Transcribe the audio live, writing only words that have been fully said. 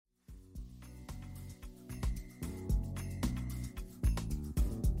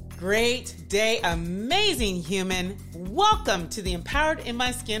Great day, amazing human. Welcome to the Empowered in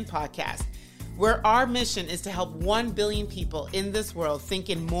My Skin podcast, where our mission is to help 1 billion people in this world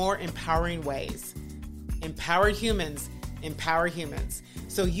think in more empowering ways. Empowered humans empower humans.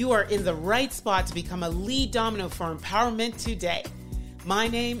 So you are in the right spot to become a lead domino for empowerment today. My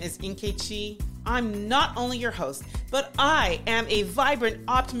name is Nkechi. I'm not only your host, but I am a vibrant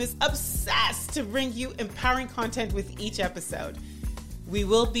optimist obsessed to bring you empowering content with each episode. We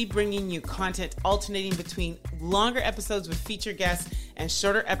will be bringing you content alternating between longer episodes with featured guests and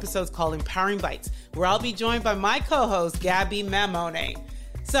shorter episodes called Empowering Bites, where I'll be joined by my co-host, Gabby Mamone.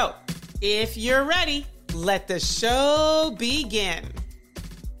 So, if you're ready, let the show begin.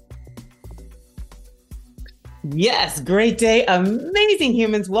 Yes, great day, amazing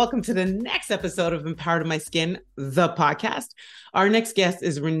humans. Welcome to the next episode of Empowered in My Skin, the podcast. Our next guest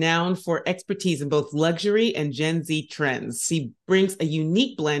is renowned for expertise in both luxury and Gen Z trends. She brings a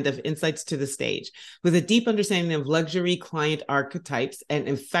unique blend of insights to the stage with a deep understanding of luxury client archetypes and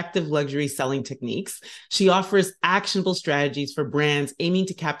effective luxury selling techniques. She offers actionable strategies for brands aiming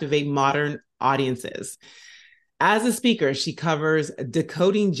to captivate modern audiences. As a speaker, she covers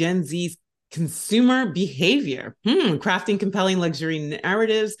decoding Gen Z's consumer behavior, crafting compelling luxury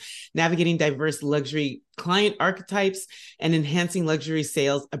narratives, navigating diverse luxury client archetypes, and enhancing luxury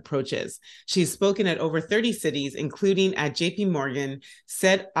sales approaches. She's spoken at over 30 cities, including at JP Morgan,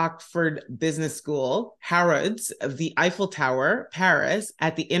 said Oxford Business School, Harrods, the Eiffel Tower, Paris,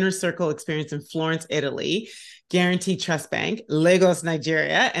 at the Inner Circle Experience in Florence, Italy, Guarantee Trust Bank, Lagos,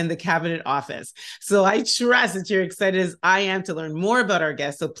 Nigeria, and the Cabinet Office. So I trust that you're excited as I am to learn more about our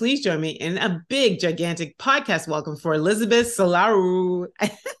guests. So please join me in a big, gigantic podcast welcome for Elizabeth Solaru.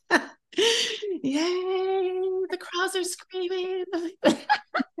 Yay, the crowds are screaming.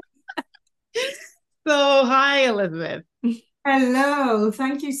 So hi, Elizabeth. Hello.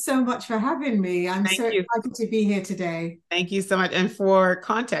 Thank you so much for having me. I'm so excited to be here today. Thank you so much. And for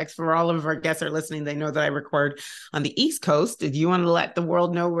context, for all of our guests who are listening, they know that I record on the East Coast. Did you want to let the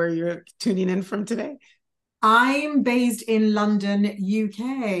world know where you're tuning in from today? I'm based in London,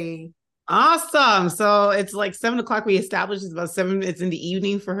 UK. Awesome. So it's like 7:00. We established it's about 7. It's in the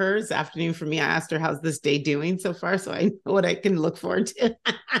evening for her. It's afternoon for me. I asked her, how's this day doing so far? So I know what I can look forward to.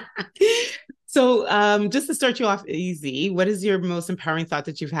 So just to start you off easy, what is your most empowering thought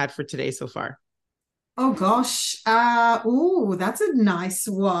that you've had for today so far? Oh gosh. That's a nice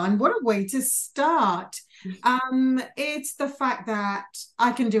one. What a way to start. It's the fact that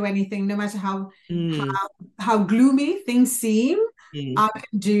I can do anything, no matter how gloomy things seem. I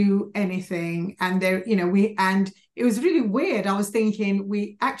can do anything. And it was really weird. I was thinking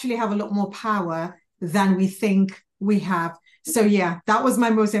we actually have a lot more power than we think we have. So yeah, that was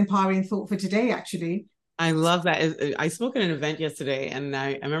my most empowering thought for today, actually. I love that. I spoke at an event yesterday, and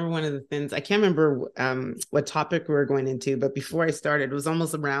I remember one of the things, I can't remember what topic we were going into, but before I started, it was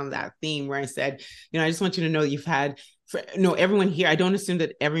almost around that theme where I said, I just want you to know you've had, everyone here, I don't assume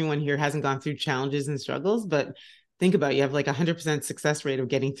that everyone here hasn't gone through challenges and struggles, but think about it, you have like 100% success rate of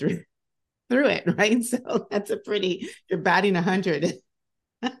getting through it, right? So that's you're batting 100.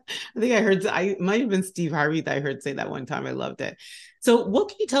 I think I might have been Steve Harvey that I heard say that one time. I loved it. So what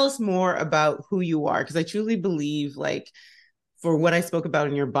can you tell us more about who you are? Because I truly believe, like, for what I spoke about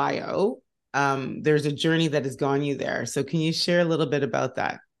in your bio, there's a journey that has gone you there. So can you share a little bit about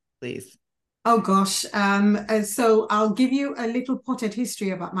that, please? Oh gosh. So I'll give you a little potted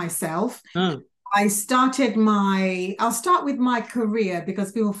history about myself. I'll start with my career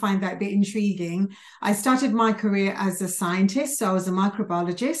because people find that a bit intriguing. I started my career as a scientist. So I was a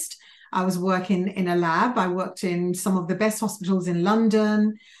microbiologist. I was working in a lab. I worked in some of the best hospitals in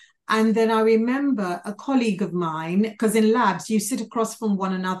London. And then I remember a colleague of mine, because in labs, you sit across from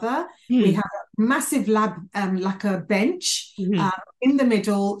one another. We have a massive lab, like a bench in the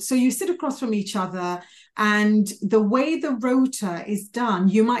middle. So you sit across from each other. And the way the rota is done,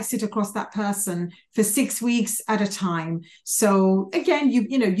 you might sit across that person for 6 weeks at a time. So again,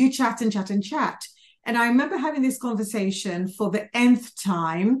 you chat and chat and chat. And I remember having this conversation for the nth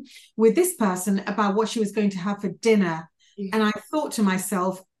time with this person about what she was going to have for dinner. And I thought to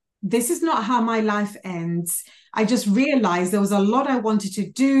myself, this is not how my life ends. I just realized there was a lot I wanted to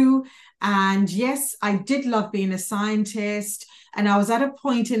do. And yes, I did love being a scientist. And I was at a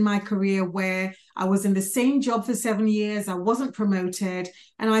point in my career where I was in the same job for 7 years. I wasn't promoted.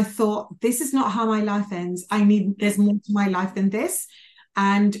 And I thought, this is not how my life ends. There's more to my life than this.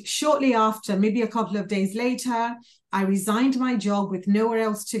 And shortly after, maybe a couple of days later, I resigned my job with nowhere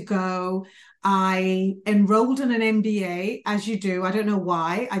else to go. I enrolled in an MBA, as you do. I don't know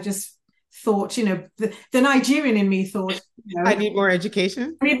why. I just thought, the Nigerian in me thought, I need more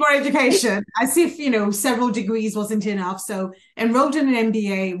education. I need more education, as if, several degrees wasn't enough. So enrolled in an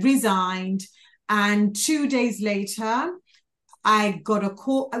MBA, resigned, and 2 days later, I got a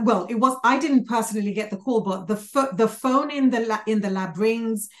call. Well, I didn't personally get the call, but the phone in the lab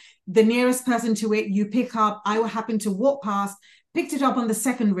rings. The nearest person to it, you pick up. I happened to walk past, picked it up on the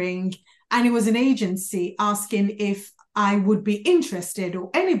second ring, and it was an agency asking if I would be interested,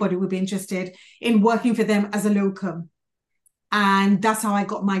 or anybody would be interested in working for them as a locum. And that's how I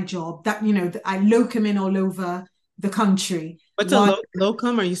got my job. That, I locum in all over the country. What's a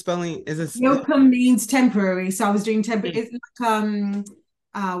locum? Are you spelling? Is this locum means temporary? So I was doing temporary. It's like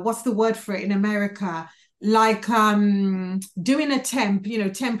what's the word for it in America? Like doing a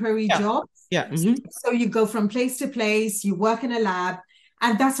temporary job. Yeah. Mm-hmm. So you go from place to place. You work in a lab,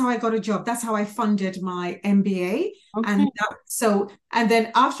 and that's how I got a job. That's how I funded my MBA. Okay. And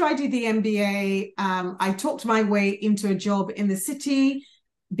then after I did the MBA, I talked my way into a job in the city,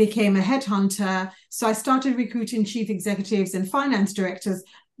 became a headhunter. So I started recruiting chief executives and finance directors,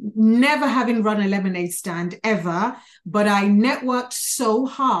 never having run a lemonade stand ever. But I networked so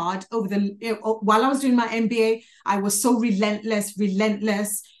hard while I was doing my MBA. I was so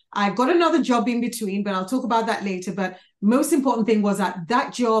relentless. I got another job in between, but I'll talk about that later. But most important thing was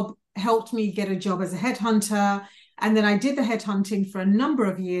that job helped me get a job as a headhunter. And then I did the headhunting for a number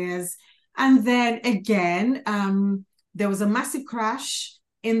of years. And then again, there was a massive crash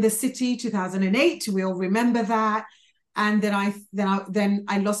in the city, 2008. We all remember that. And then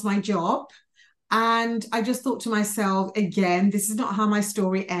I lost my job. And I just thought to myself, again, this is not how my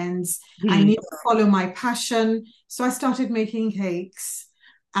story ends. I need to follow my passion. So I started making cakes.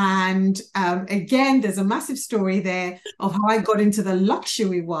 And again, there's a massive story there of how I got into the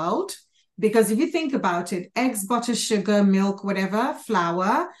luxury world. Because if you think about it, eggs, butter, sugar, milk, whatever,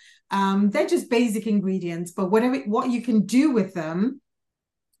 flour, they're just basic ingredients. But what you can do with them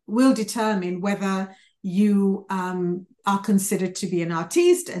will determine whether you are considered to be an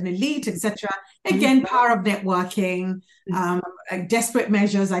artiste, an elite, etc. Again, power of networking, desperate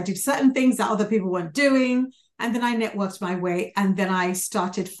measures. I did certain things that other people weren't doing. And then I networked my way. And then I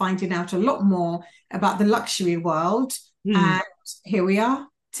started finding out a lot more about the luxury world. And here we are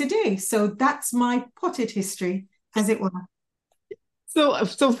today. So that's my potted history, as it were. So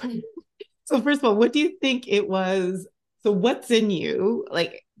first of all, what do you think it was? So what's in you,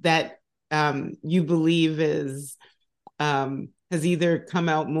 like, that you believe is has either come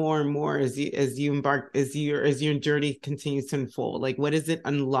out more and more as your journey continues to unfold? Like, what is it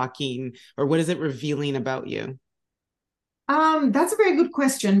unlocking, or what is it revealing about you? That's a very good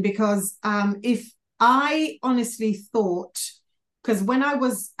question, because if I honestly thought, because when I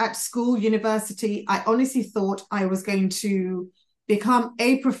was at school, university, I honestly thought I was going to become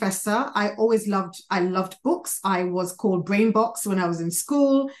a professor. I loved books. I was called Brain Box when I was in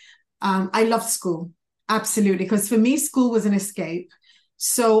school. I loved school, absolutely, because for me, school was an escape.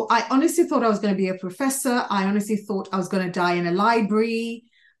 So I honestly thought I was going to be a professor. I honestly thought I was going to die in a library.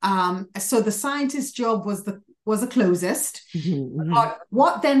 So the scientist job was the closest. But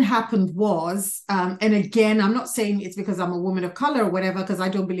what then happened was, and again, I'm not saying it's because I'm a woman of color or whatever, because I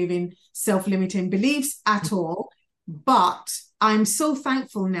don't believe in self-limiting beliefs at all. But I'm so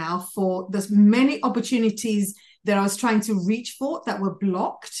thankful now for the many opportunities that I was trying to reach for that were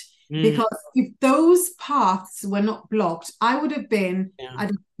blocked. Because if those paths were not blocked, I would have been, I'd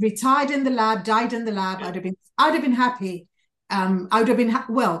have retired in the lab, died in the lab. I'd have been happy. I would have been,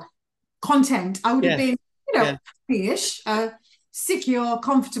 content. I would have been, happy-ish, secure,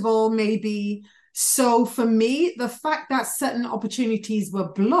 comfortable, maybe. So for me, the fact that certain opportunities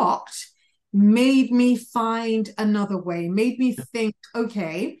were blocked made me find another way, made me think,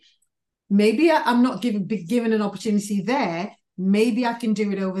 okay, maybe I'm not given an opportunity there. Maybe I can do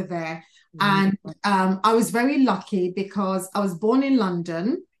it over there. And I was very lucky because I was born in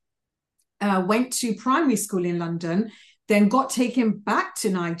London, went to primary school in London, then got taken back to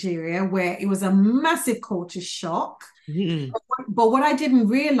Nigeria, where it was a massive culture shock. But what I didn't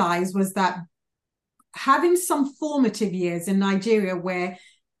realize was that having some formative years in Nigeria where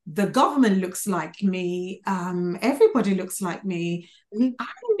the government looks like me, everybody looks like me, I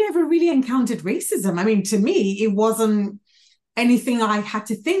never really encountered racism. I mean, to me, it wasn't anything I had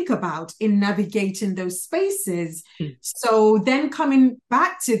to think about in navigating those spaces. So then coming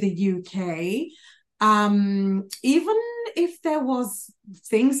back to the UK, even if there was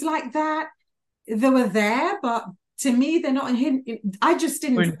things like that, they were there, but to me, they're not. I just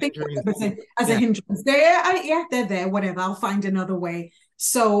didn't think of them as a hindrance. They're there, whatever. I'll find another way.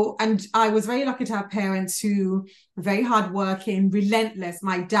 So, and I was very lucky to have parents who were very hardworking, relentless.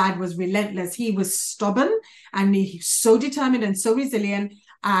 My dad was relentless. He was stubborn and he's so determined and so resilient.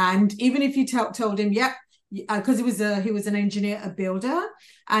 And even if you told him, yep, because he was an engineer, a builder,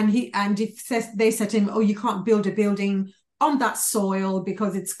 and if they said to him, oh, you can't build a building on that soil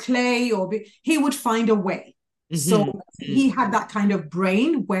because it's clay, he would find a way. So he had that kind of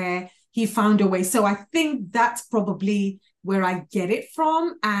brain where he found a way. So I think that's probably where I get it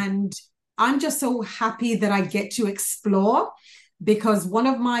from. And I'm just so happy that I get to explore, because one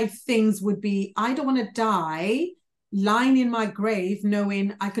of my things would be, I don't want to die lying in my grave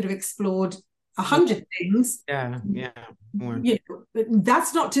knowing I could have explored 100 things. More. You know,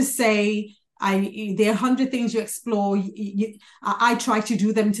 that's not to say there are 100 things you explore. I try to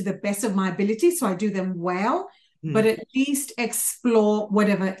do them to the best of my ability, so I do them well. But at least explore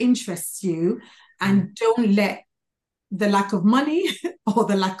whatever interests you, and don't let the lack of money or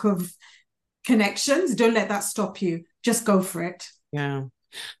the lack of connections, don't let that stop you. Just go for it. Yeah.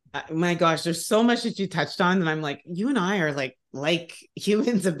 My gosh, there's so much that you touched on, and I'm like, you and I are like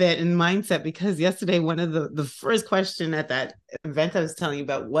humans a bit in mindset, because yesterday one of the first question at that event I was telling you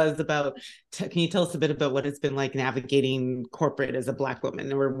about was about, can you tell us a bit about what it's been like navigating corporate as a Black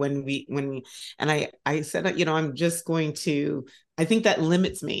woman, or when we and I said, you know, I'm just going to, I think that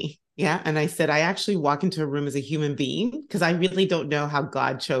limits me. Yeah. And I said, I actually walk into a room as a human being, because I really don't know how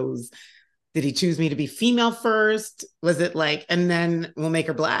God chose. Did he choose me to be female first? Was it like, and then we'll make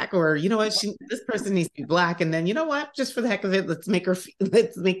her Black? Or, you know what, this person needs to be Black. And then, you know what, just for the heck of it, let's make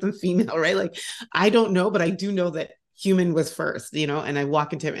them female, right? Like, I don't know, but I do know that human was first, you know, and I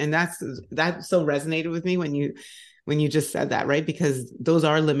walk into, and that so resonated with me when you just said that, right? Because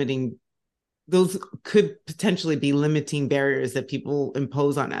those could potentially be limiting barriers that people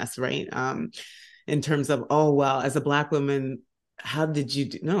impose on us, right? In terms of, oh, well, as a Black woman, how did you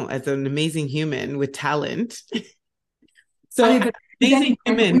do? No, as an amazing human with talent. So I mean, amazing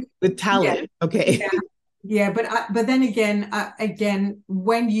human with talent. Yeah, okay. Yeah, but then again,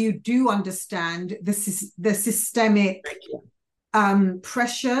 when you do understand the systemic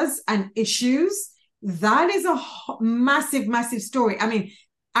pressures and issues, that is a massive story. I mean,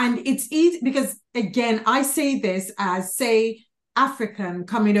 and it's easy because, again, I say this as, say, African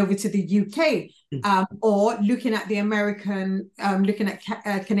coming over to the UK, or looking at the American, looking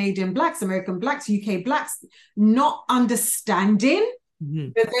at Canadian Blacks, American Blacks, UK Blacks, not understanding.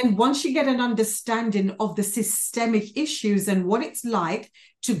 But then once you get an understanding of the systemic issues and what it's like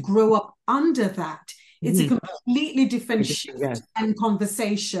to grow up under that, it's a completely different shift and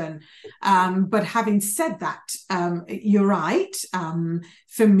conversation. But having said that, you're right.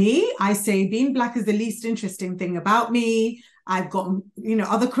 For me, I say being Black is the least interesting thing about me. I've got, you know,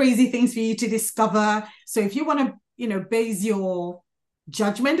 other crazy things for you to discover. So if you want to, you know, base your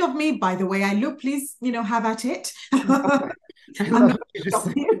judgment of me by the way I look, please, you know, have at it. I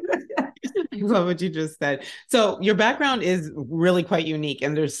love what you just said. So your background is really quite unique,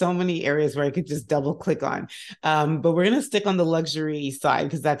 and there's so many areas where I could just double click on. But we're going to stick on the luxury side,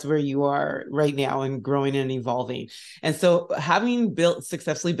 because that's where you are right now and growing and evolving. And so, having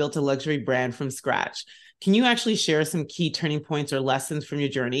successfully built a luxury brand from scratch, can you actually share some key turning points or lessons from your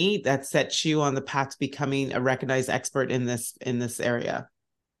journey that set you on the path to becoming a recognized expert in this area?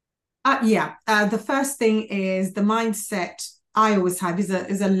 The first thing is the mindset I always have is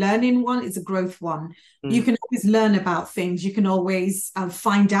a learning one, it's a growth one. You can always learn about things. You can always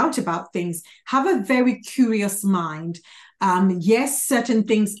find out about things. Have a very curious mind. Yes, certain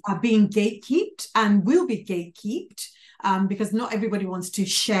things are being gatekept and will be gatekept, because not everybody wants to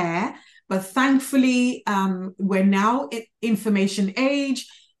share. But thankfully, we're now in information age.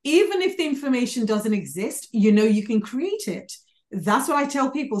 Even if the information doesn't exist, you know, you can create it. That's what I tell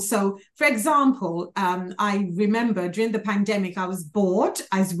people. So, for example, I remember during the pandemic, I was bored,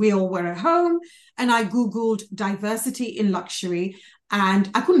 as we all were at home, and I Googled diversity in luxury, and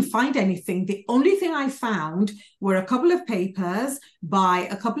I couldn't find anything. The only thing I found were a couple of papers by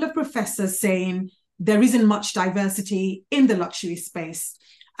a couple of professors saying there isn't much diversity in the luxury space,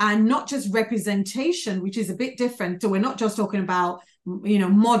 and not just representation, which is a bit different. So we're not just talking about, you know,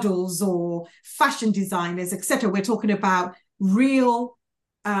 models or fashion designers, etc. We're talking about real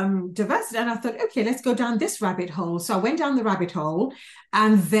diversity. And I thought, okay, let's go down this rabbit hole. So I went down the rabbit hole,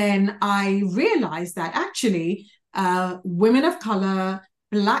 and then I realized that actually women of color,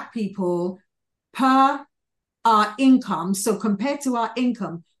 Black people, per our income, so compared to our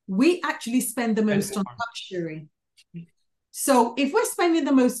income, we actually spend the most on luxury. So if we're spending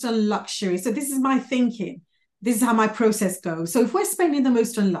the most on luxury, so this is my thinking, this is how my process goes. So if we're spending the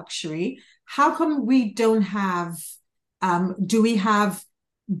most on luxury, how come we don't have do we have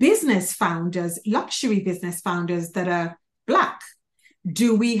business founders, luxury business founders that are Black?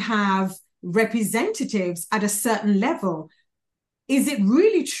 Do we have representatives at a certain level? Is it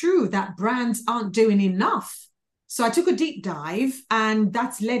really true that brands aren't doing enough? So I took a deep dive, and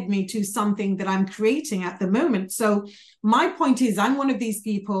that's led me to something that I'm creating at the moment. So my point is, I'm one of these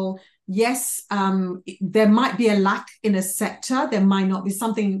people. Yes, there might be a lack in a sector. There might not be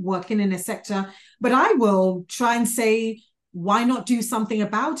something working in a sector, but I will try and say, why not do something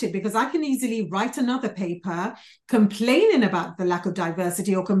about it? Because I can easily write another paper complaining about the lack of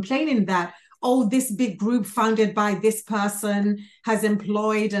diversity, or complaining that, oh, this big group founded by this person has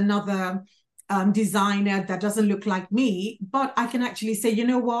employed another designer that doesn't look like me. But I can actually say, you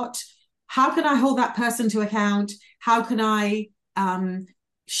know what? How can I hold that person to account? How can I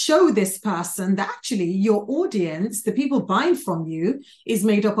show this person that actually your audience, the people buying from you, is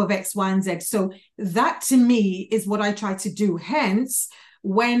made up of X, Y, and Z? So that to me is what I try to do. Hence,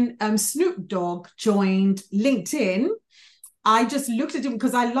 when Snoop Dogg joined LinkedIn, I just looked at him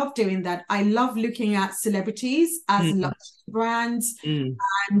because I love doing that. I love looking at celebrities as luxury brands.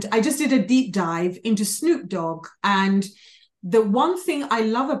 And I just did a deep dive into Snoop Dogg. And the one thing I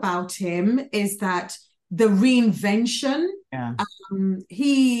love about him is that the reinvention.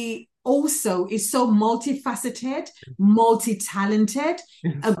 He also is so multifaceted, multi-talented,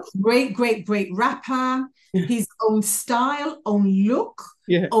 a great, great, great rapper, his own style, own look,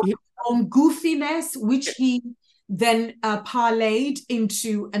 own goofiness, which he then parlayed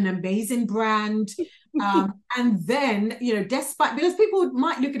into an amazing brand. And then, despite, because people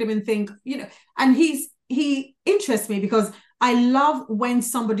might look at him and think, and he interests me because I love when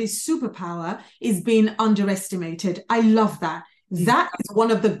somebody's superpower is being underestimated. I love that. That is one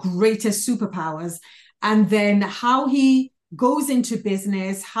of the greatest superpowers. And then how he goes into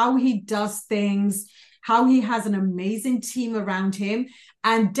business, how he does things, how he has an amazing team around him.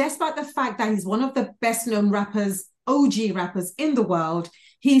 And despite the fact that he's one of the best known rappers, OG rappers in the world,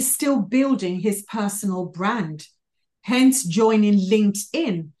 he's still building his personal brand, hence joining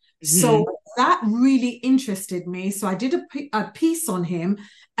LinkedIn. So that really interested me. So I did a piece on him,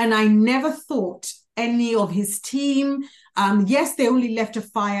 and I never thought any of his team, yes, they only left a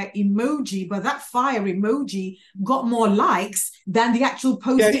fire emoji, but that fire emoji got more likes than the actual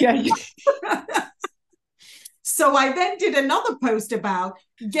post. So I then did another post about,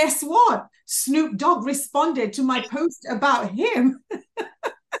 guess what? Snoop Dogg responded to my post about him.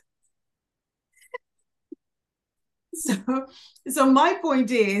 So my point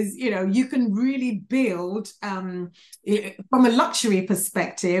is, you can really build from a luxury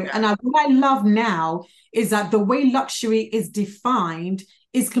perspective. And what I love now is that the way luxury is defined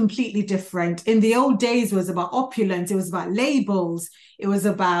is completely different. In the old days, it was about opulence. It was about labels. It was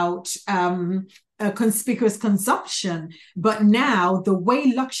about a conspicuous consumption. But now the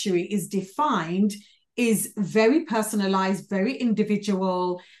way luxury is defined is very personalized, very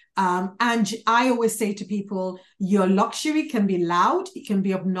individual. And I always say to people, your luxury can be loud, it can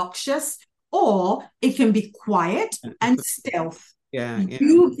be obnoxious, or it can be quiet and stealth.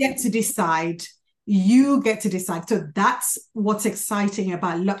 You get to decide. You get to decide. So that's what's exciting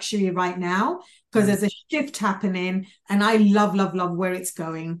about luxury right now, because there's a shift happening, and I love, love, love where it's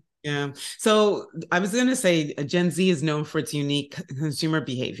going. Yeah. So I was going to say Gen Z is known for its unique consumer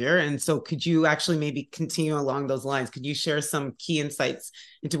behavior. And so could you actually maybe continue along those lines? Could you share some key insights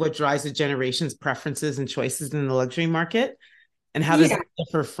into what drives the generation's preferences and choices in the luxury market? And how does it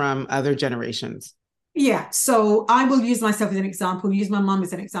differ from other generations? Yeah. So I will use myself as an example, use my mom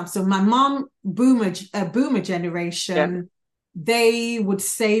as an example. So my mom, boomer generation, they would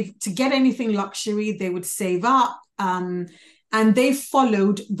save to get anything luxury. They would save up. And they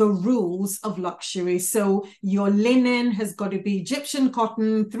followed the rules of luxury. So your linen has got to be Egyptian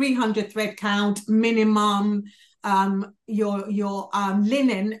cotton, 300 thread count minimum. Your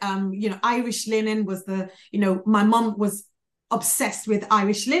linen, Irish linen was my mom was obsessed with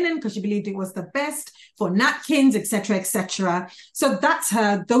Irish linen because she believed it was the best for napkins, etc., etc. So that's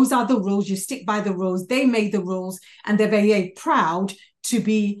her. Those are the rules. You stick by the rules. They made the rules, and they're very, very proud to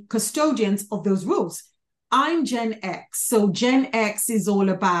be custodians of those rules. I'm Gen X. So Gen X is all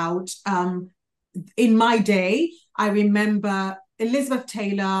about, in my day, I remember Elizabeth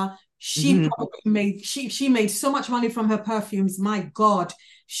Taylor. She probably made so much money from her perfumes. My God.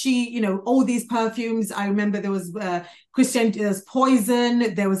 She, all these perfumes. I remember there was Christian, there's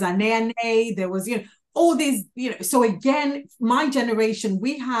Poison, there was Ane, there was, all these, so again, my generation,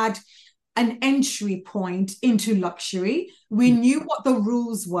 we had an entry point into luxury. We knew what the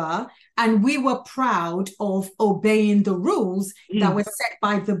rules were, and we were proud of obeying the rules that were set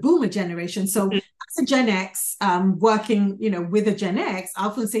by the boomer generation. So as a Gen X, working, with a Gen X, I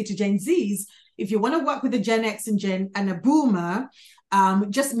often say to Gen Zs, if you want to work with a Gen X and a boomer,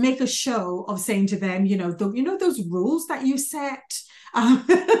 just make a show of saying to them, those rules that you set.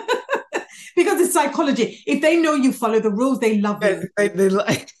 Because it's psychology. If they know you follow the rules, they love you.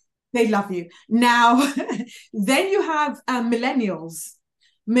 They love you. Now, then you have millennials.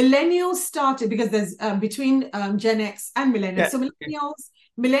 Millennials started, because there's between Gen X and millennials. Yeah. So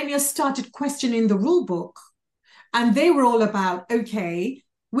millennials started questioning the rule book. And they were all about, okay,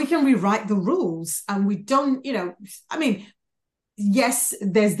 we can rewrite the rules. And we don't, yes,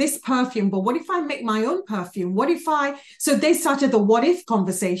 there's this perfume, but what if I make my own perfume? So they started the what if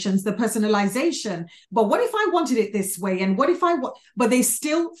conversations, the personalization, but what if I wanted it this way? And but they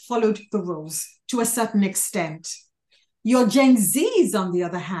still followed the rules to a certain extent. Your Gen Zs, on the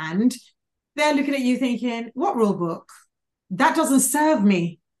other hand, they're looking at you thinking, what rule book? That doesn't serve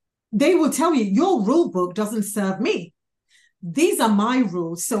me. They will tell you, your rule book doesn't serve me. These are my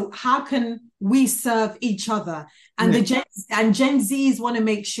rules. So how can we serve each other? And Gen Zs want to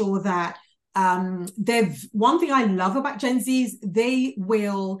make sure that one thing I love about Gen Zs, they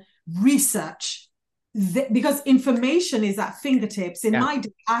will research because information is at fingertips. In my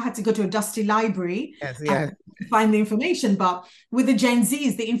day, I had to go to a dusty library to find the information. But with the Gen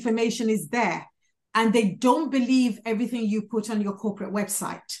Zs, the information is there. And they don't believe everything you put on your corporate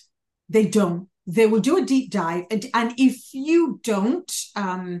website. They don't. They will do a deep dive, and if you don't,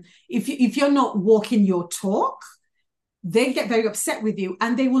 if you're not walking your talk, they get very upset with you,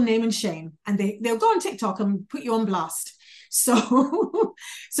 and they will name and shame, and they'll go on TikTok and put you on blast. So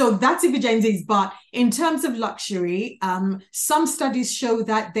that's it for Gen Zs. But in terms of luxury, some studies show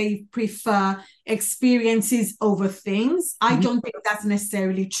that they prefer experiences over things. I don't think that's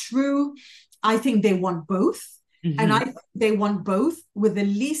necessarily true. I think they want both. And I think they want both with the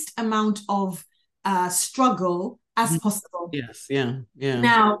least amount of struggle as possible. Yes, yeah.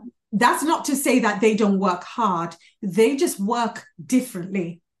 Now, that's not to say that they don't work hard. They just work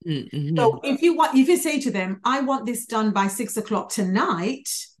differently. So if you say to them, I want this done by 6:00 tonight,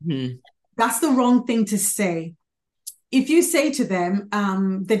 that's the wrong thing to say. If you say to them,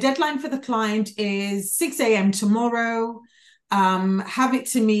 the deadline for the client is 6 a.m. tomorrow, have it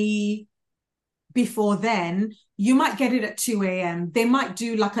to me before then, you might get it at 2 a.m. They might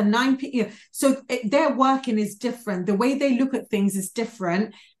do like a 9 p.m. So their working is different. The way they look at things is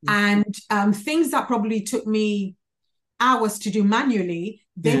different. And things that probably took me hours to do manually,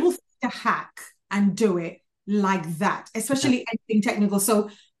 they will find a hack and do it like that, especially anything technical. So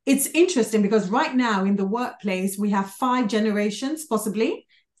it's interesting because right now in the workplace, we have 5 generations possibly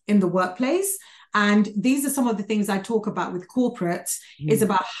in the workplace. And these are some of the things I talk about with corporates, is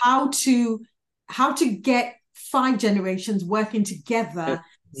about how to get 5 generations working together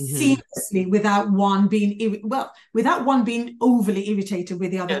seamlessly without one being overly irritated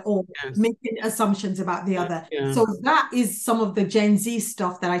with the other or making assumptions about the other. So that is some of the Gen Z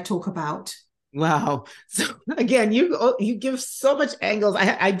stuff that I talk about. Wow. So again, you give so much angles.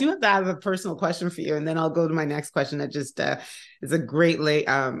 I do have to have a personal question for you, and then I'll go to my next question. That just is a great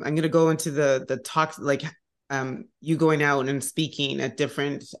I'm going to go into the talks, like you going out and speaking at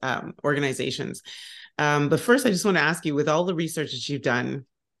different organizations. But first, I just want to ask you, with all the research that you've done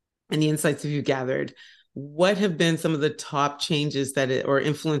and the insights that you've gathered, what have been some of the top changes or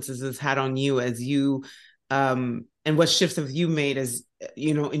influences it's had on you as you, and what shifts have you made as,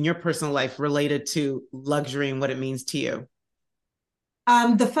 in your personal life related to luxury and what it means to you?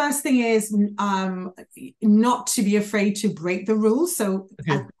 The first thing is not to be afraid to break the rules. So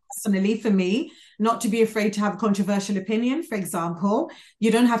personally, for me, not to be afraid to have a controversial opinion, for example. You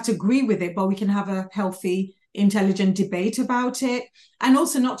don't have to agree with it, but we can have a healthy, intelligent debate about it. And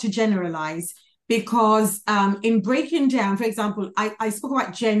also not to generalize, because in breaking down, for example, I spoke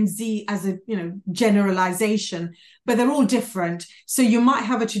about Gen Z as a generalization, but they're all different. So you might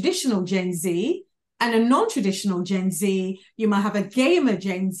have a traditional Gen Z and a non-traditional Gen Z. You might have a gamer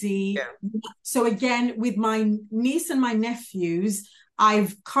Gen Z. So again, with my niece and my nephews,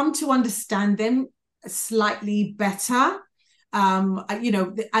 I've come to understand them slightly better.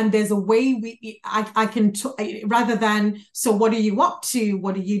 And there's a way I can, rather than, so what are you up to?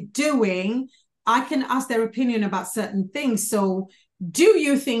 What are you doing? I can ask their opinion about certain things. So do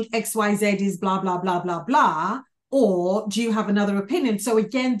you think XYZ is blah, blah, blah, blah, blah? Or do you have another opinion? So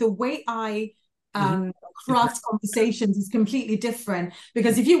again, the way I craft conversations is completely different,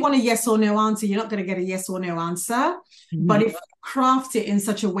 because if you want a yes or no answer, you're not going to get a yes or no answer. But if you craft it in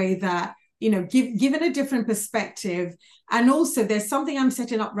such a way that given a different perspective. And also there's something I'm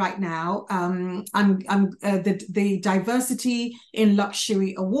setting up right now. The Diversity in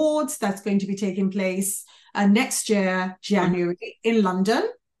Luxury Awards that's going to be taking place next year, January, in London.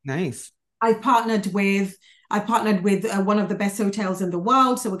 Nice. I partnered with one of the best hotels in the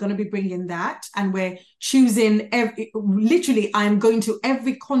world. So we're going to be bringing that, and we're choosing literally, I'm going to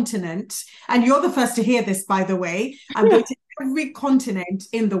every continent. And you're the first to hear this, by the way. I'm going to every continent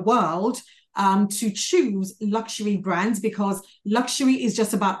in the world to choose luxury brands, because luxury is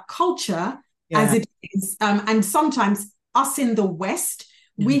just about culture as it is. And sometimes us in the West,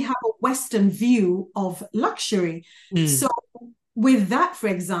 we have a Western view of luxury. So with that, for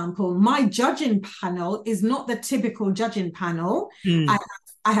example, my judging panel is not the typical judging panel. I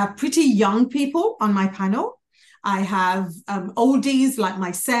have pretty young people on my panel. I have oldies like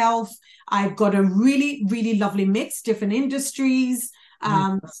myself. I've got a really, really lovely mix, different industries.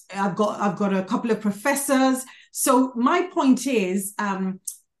 I've got a couple of professors. So my point is,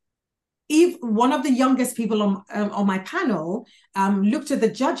 if one of the youngest people on my panel looked at the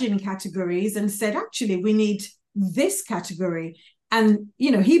judging categories and said, actually, we need this category. And,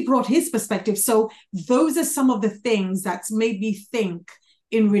 he brought his perspective. So those are some of the things that's made me think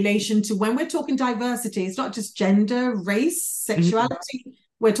in relation to when we're talking diversity. It's not just gender, race, sexuality.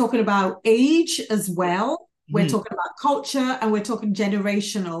 We're talking about age as well. We're talking about culture, and we're talking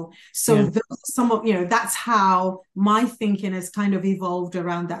generational. So those are some of, that's how my thinking has kind of evolved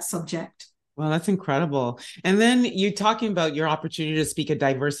around that subject. Well, that's incredible. And then you're talking about your opportunity to speak at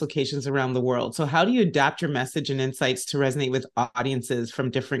diverse locations around the world. So how do you adapt your message and insights to resonate with audiences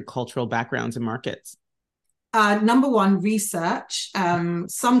from different cultural backgrounds and markets? Number one, research.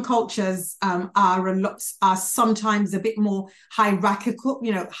 Some cultures are sometimes a bit more hierarchical,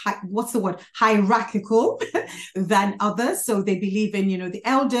 what's the word? Hierarchical than others. So they believe in, the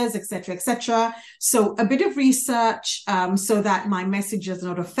elders, etc., etc. So a bit of research so that my message does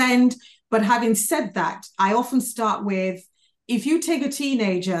not offend. But having said that, I often start with, if you take a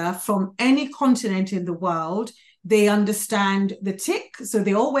teenager from any continent in the world, they understand the tick. So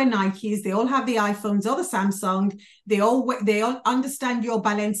they all wear Nikes. They all have the iPhones or the Samsung. They all understand your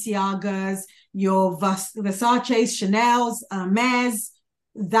Balenciagas, your Versace's, Chanel's, Hermes.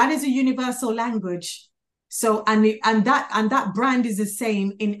 That is a universal language. So and that brand is the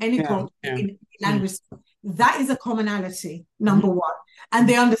same in any language. That is a commonality, number one, and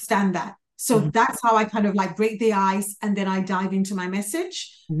they understand that. So that's how I kind of like break the ice, and then I dive into my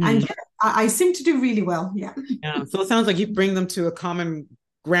message. And I seem to do really well. Yeah. So it sounds like you bring them to a common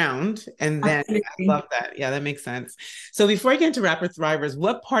ground, and then I love that. Yeah, that makes sense. So before I get into Rapper Thrivers,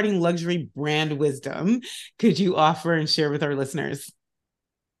 what parting luxury brand wisdom could you offer and share with our listeners?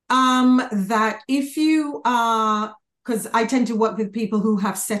 That if you are, because I tend to work with people who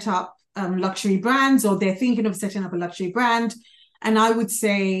have set up luxury brands, or they're thinking of setting up a luxury brand. And I would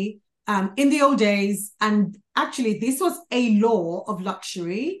say, in the old days, and actually this was a law of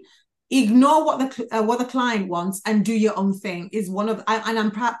luxury, ignore what the client wants and do your own thing, is one of, and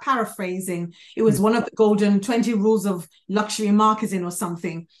I'm paraphrasing, it was one of the golden 20 rules of luxury marketing or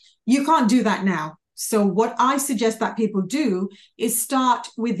something. You can't do that now. So what I suggest that people do is start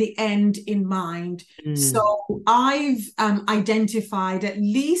with the end in mind. So I've identified at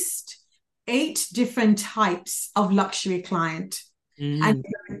least 8 different types of luxury client. And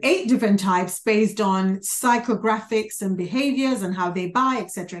there are 8 different types based on psychographics and behaviors and how they buy,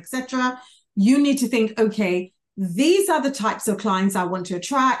 etc., etc. You need to think, okay, these are the types of clients I want to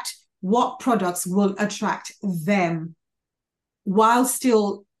attract. What products will attract them while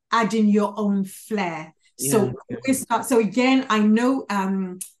still adding your own flair? So again, I know,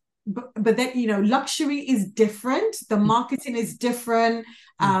 but then, luxury is different. The marketing is different.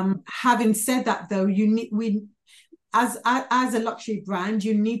 Having said that, though, as a luxury brand,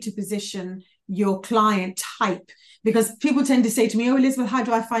 you need to position your client type, because people tend to say to me, oh, Elizabeth, how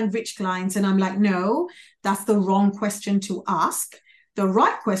do I find rich clients? And I'm like, no, that's the wrong question to ask. The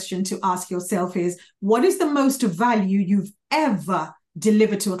right question to ask yourself is, what is the most value you've ever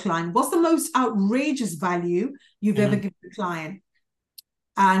delivered to a client? What's the most outrageous value you've ever given a client?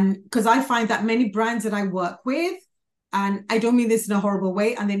 And because I find that many brands that I work with, and I don't mean this in a horrible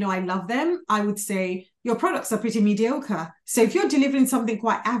way, and they know I love them, I would say, your products are pretty mediocre. So if you're delivering something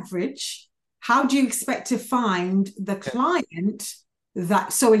quite average, how do you expect to find the client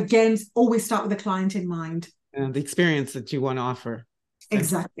that? So again, always start with the client in mind. The experience that you want to offer.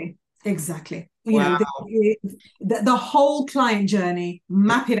 Exactly. Wow. The whole client journey,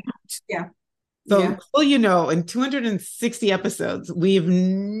 map it out. Yeah. So, Yeah. well, in 260 episodes, we've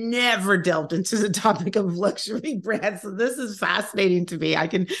never delved into the topic of luxury brands. So this is fascinating to me. I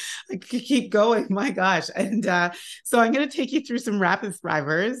can keep going. My gosh. And so I'm going to take you through some rapid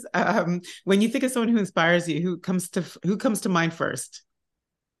thrivers. When you think of someone who inspires you, who comes to mind first?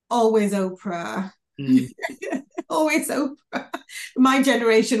 Always Oprah. Mm, Always Oprah. My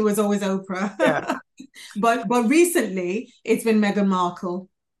generation was always Oprah. yeah. But recently it's been Meghan Markle.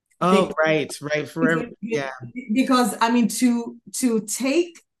 Oh, right, right. Forever. Yeah. Because I mean to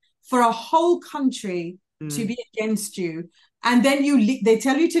take for a whole country to Mm, be against you, and then they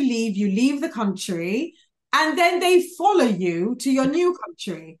tell you to leave, you leave the country, and then they follow you to your new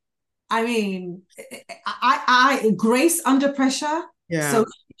country. I mean, I Grace under pressure. yeah. So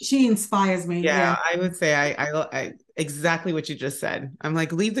she inspires me. Yeah, Yeah. I would say I exactly what you just said. I'm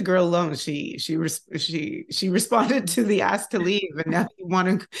like, leave the girl alone. She responded to the ask to leave, and now you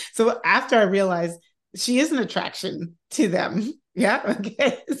want to. So after I realized she is an attraction to them. Yeah.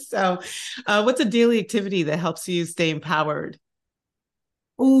 Okay. So, what's a daily activity that helps you stay empowered?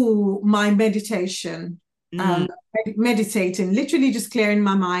 Oh, my meditation. Mm, Meditating, literally just clearing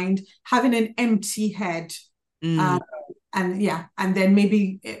my mind, having an empty head. mm, Um, and yeah, and then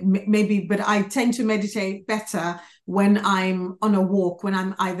maybe, but I tend to meditate better when I'm on a walk, when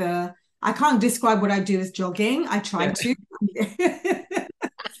I'm either, I can't describe what I do as jogging. I try yeah, to.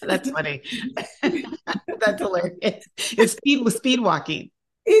 that's funny. That's hilarious. It's speed walking.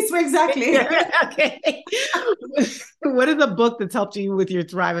 It's exactly. Okay. What is a book that's helped you with your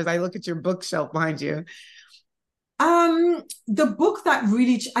thrive as I look at your bookshelf behind you? The book that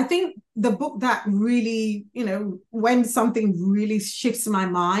really, I think the book that really, when something really shifts my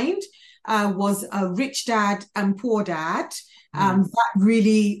mind, was Rich Dad and Poor Dad. Mm, That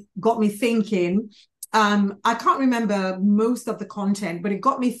really got me thinking. I can't remember most of the content, but it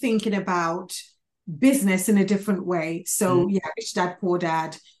got me thinking about business in a different way. mm, So yeah, Rich Dad, Poor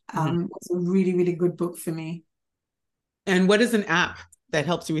Dad, mm. was a really, really good book for me. And what is an app that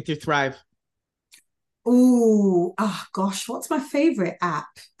helps you with your thrive? Oh gosh, what's my favorite app?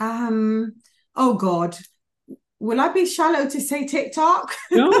 Oh God, will I be shallow to say TikTok?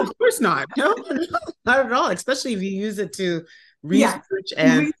 No, of course not. No, no, not at all. Especially if you use it to Yeah, research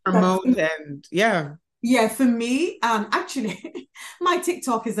and research. promote and yeah. Yeah, for me, actually, my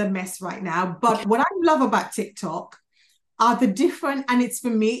TikTok is a mess right now. But what I love about TikTok are the different, and it's for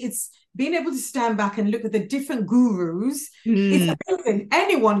me, it's being able to stand back and look at the different gurus. It's Mm, amazing.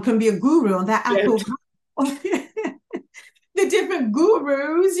 Anyone can be a guru on that yeah, Apple. The different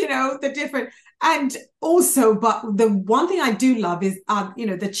gurus, the different, and also, but the one thing I do love is,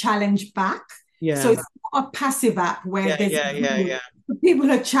 the challenge back. So yeah, it's not a passive app where yeah, there's yeah, yeah, yeah.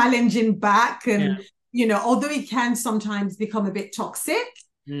 people are challenging back, Yeah. and although it can sometimes become a bit toxic,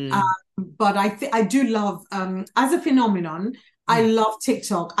 um, Mm, but I do love, as a phenomenon. I mm, love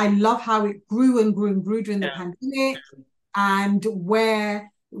TikTok. I love how it grew and grew and grew during the yeah. pandemic, and where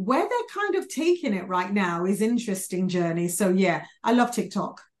they're kind of taking it right now is interesting journey. So yeah, I love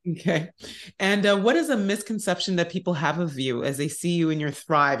TikTok. Okay. And what is a misconception that people have of you as they see you in your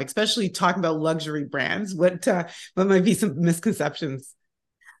thrive, especially talking about luxury brands? What might be some misconceptions?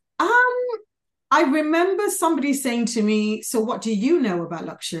 Um, I remember somebody saying to me, "So what do you know about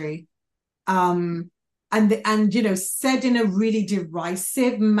luxury?" Um, and said in a really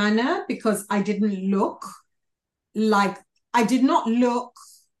derisive manner because I didn't look like I did not look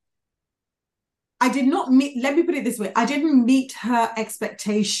I did not meet, let me put it this way, I didn't meet her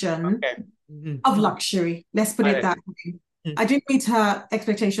expectation Okay. Mhm. of luxury. Let's put Got it it. that way. Mm. I didn't meet her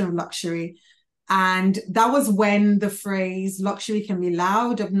expectation of luxury. And that was when the phrase luxury can be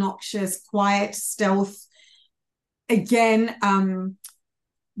loud, obnoxious, quiet, stealth again.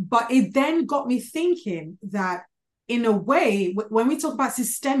 But it then got me thinking that, in a way, when we talk about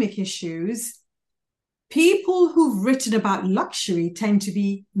systemic issues, people who've written about luxury tend to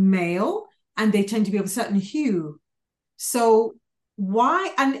be male and they tend to be of a certain hue. So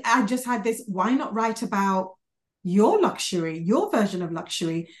why, and I just had this, why not write about your luxury, your version of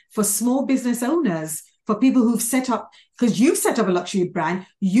luxury for small business owners, for people who've set up, because you've set up a luxury brand,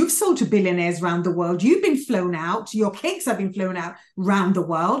 you've sold to billionaires around the world, you've been flown out, your cakes have been flown out around the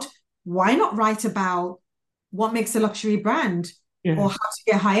world. Why not write about what makes a luxury brand Yeah. or how to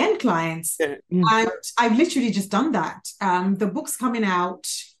get high-end clients? Yeah. Mm. And I've literally just done that. The book's coming out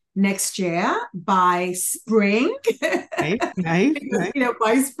next year by spring. Nice, nice, Because, nice.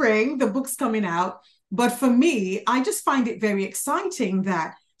 by spring, the book's coming out. But for me, I just find it very exciting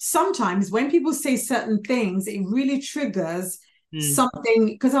that sometimes when people say certain things, it really triggers Mm. something.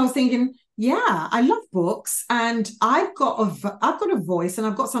 Because I was thinking, yeah, I love books, and I've got a voice, and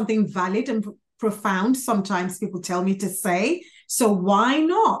I've got something valid and profound. Sometimes people tell me to say, so why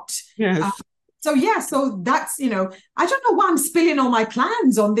not? Yes. So that's, I don't know why I'm spilling all my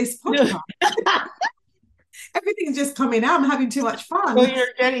plans on this podcast. Everything's just coming out. I'm having too much fun. Well,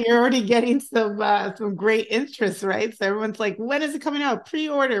 you're already getting some great interest, right? So everyone's like, when is it coming out?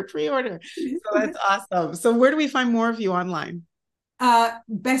 Pre-order. So that's awesome. So where do we find more of you online?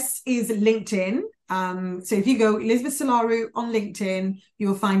 Best is LinkedIn. So if you go Elizabeth Solaru on LinkedIn,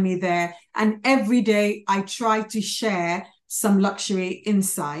 you'll find me there. And every day I try to share some luxury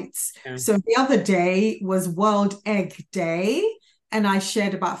insights. Yeah. So the other day was World Egg Day, and I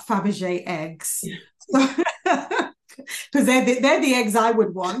shared about Fabergé eggs. Because they're the eggs I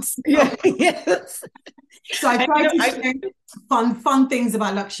would want. So. Yeah, yes. So I try to share fun things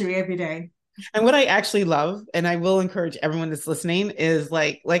about luxury every day. And what I actually love, and I will encourage everyone that's listening, is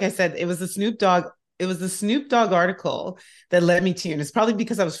like I said, it was the Snoop Dogg article that led me to you. And it's probably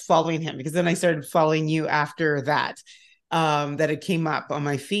because I was following him, because then I started following you after that, that it came up on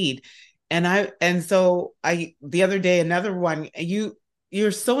my feed. And so the other day, another one,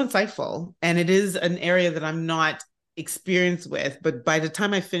 you're so insightful, and it is an area that I'm not experienced with. But by the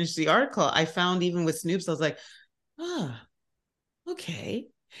time I finished the article, I found even with Snoops, I was like, okay.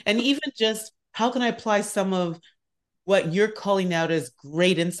 And even just how can I apply some of what you're calling out as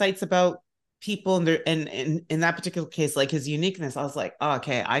great insights about people and in that particular case, like his uniqueness. I was like, oh,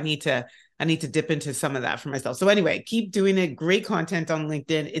 okay, I need to dip into some of that for myself. So anyway, keep doing it. Great content on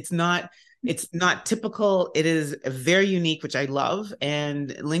LinkedIn. It's not typical. It is very unique, which I love, and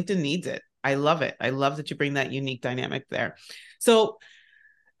LinkedIn needs it. I love it. I love that you bring that unique dynamic there. So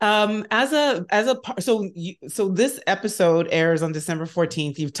so this episode airs on December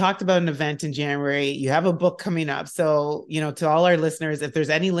 14th. You've talked about an event in January. You have a book coming up. So, to all our listeners, if there's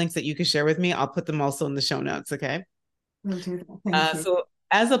any links that you could share with me, I'll put them also in the show notes. Okay. Thank you. So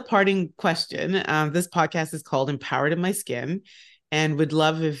as a parting question, this podcast is called Empowered in My Skin, and would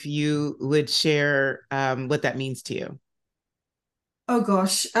love if you would share what that means to you. Oh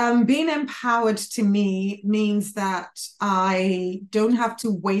gosh, being empowered to me means that I don't have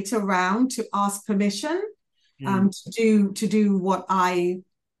to wait around to ask permission to do what I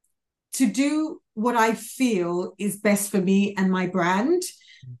feel is best for me and my brand.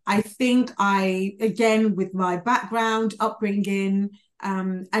 I think again, with my background, upbringing,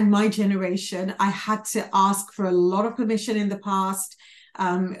 and my generation, I had to ask for a lot of permission in the past.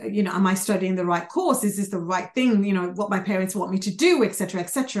 Am I studying the right course? Is this the right thing? What my parents want me to do, et cetera, et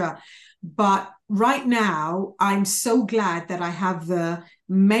cetera. But right now, I'm so glad that I have the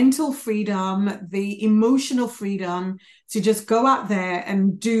mental freedom, the emotional freedom to just go out there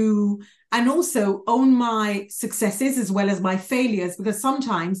and do, and also own my successes as well as my failures, because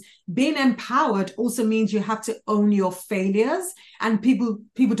sometimes being empowered also means you have to own your failures, and people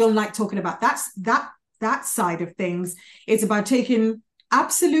don't like talking about that side of things. It's about taking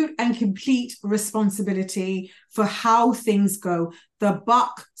absolute and complete responsibility for how things go. The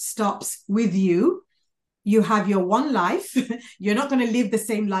buck stops with you. You have your one life. You're not going to live the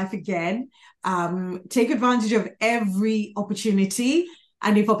same life again. Take advantage of every opportunity.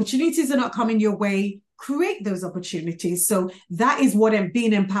 And if opportunities are not coming your way, create those opportunities. So that is what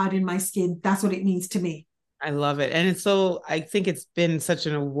being empowered in my skin, that's what it means to me. I love it. And I think it's been such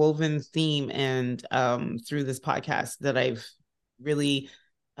an woven theme and through this podcast that I've really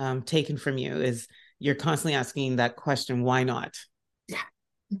taken from you is you're constantly asking that question, why not? Yeah.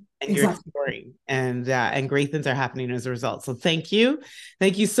 And you're exploring, and great things are happening as a result. So thank you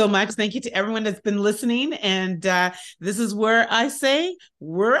so much. Thank you to everyone that's been listening. And this is where I say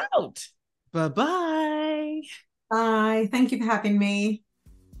we're out. Bye-bye. Bye. Thank you for having me.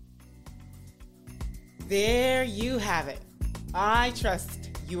 There you have it. I trust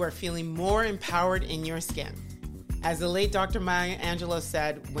you are feeling more empowered in your skin. As the late Dr. Maya Angelou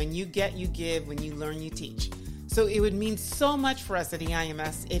said, when you get, you give, when you learn, you teach. So it would mean so much for us at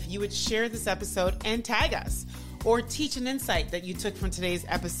EIMS if you would share this episode and tag us, or teach an insight that you took from today's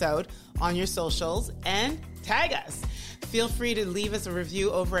episode on your socials and tag us. Feel free to leave us a review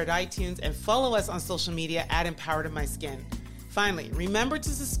over at iTunes and follow us on social media at Empowered in My Skin. Finally, remember to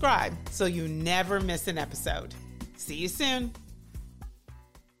subscribe so you never miss an episode. See you soon.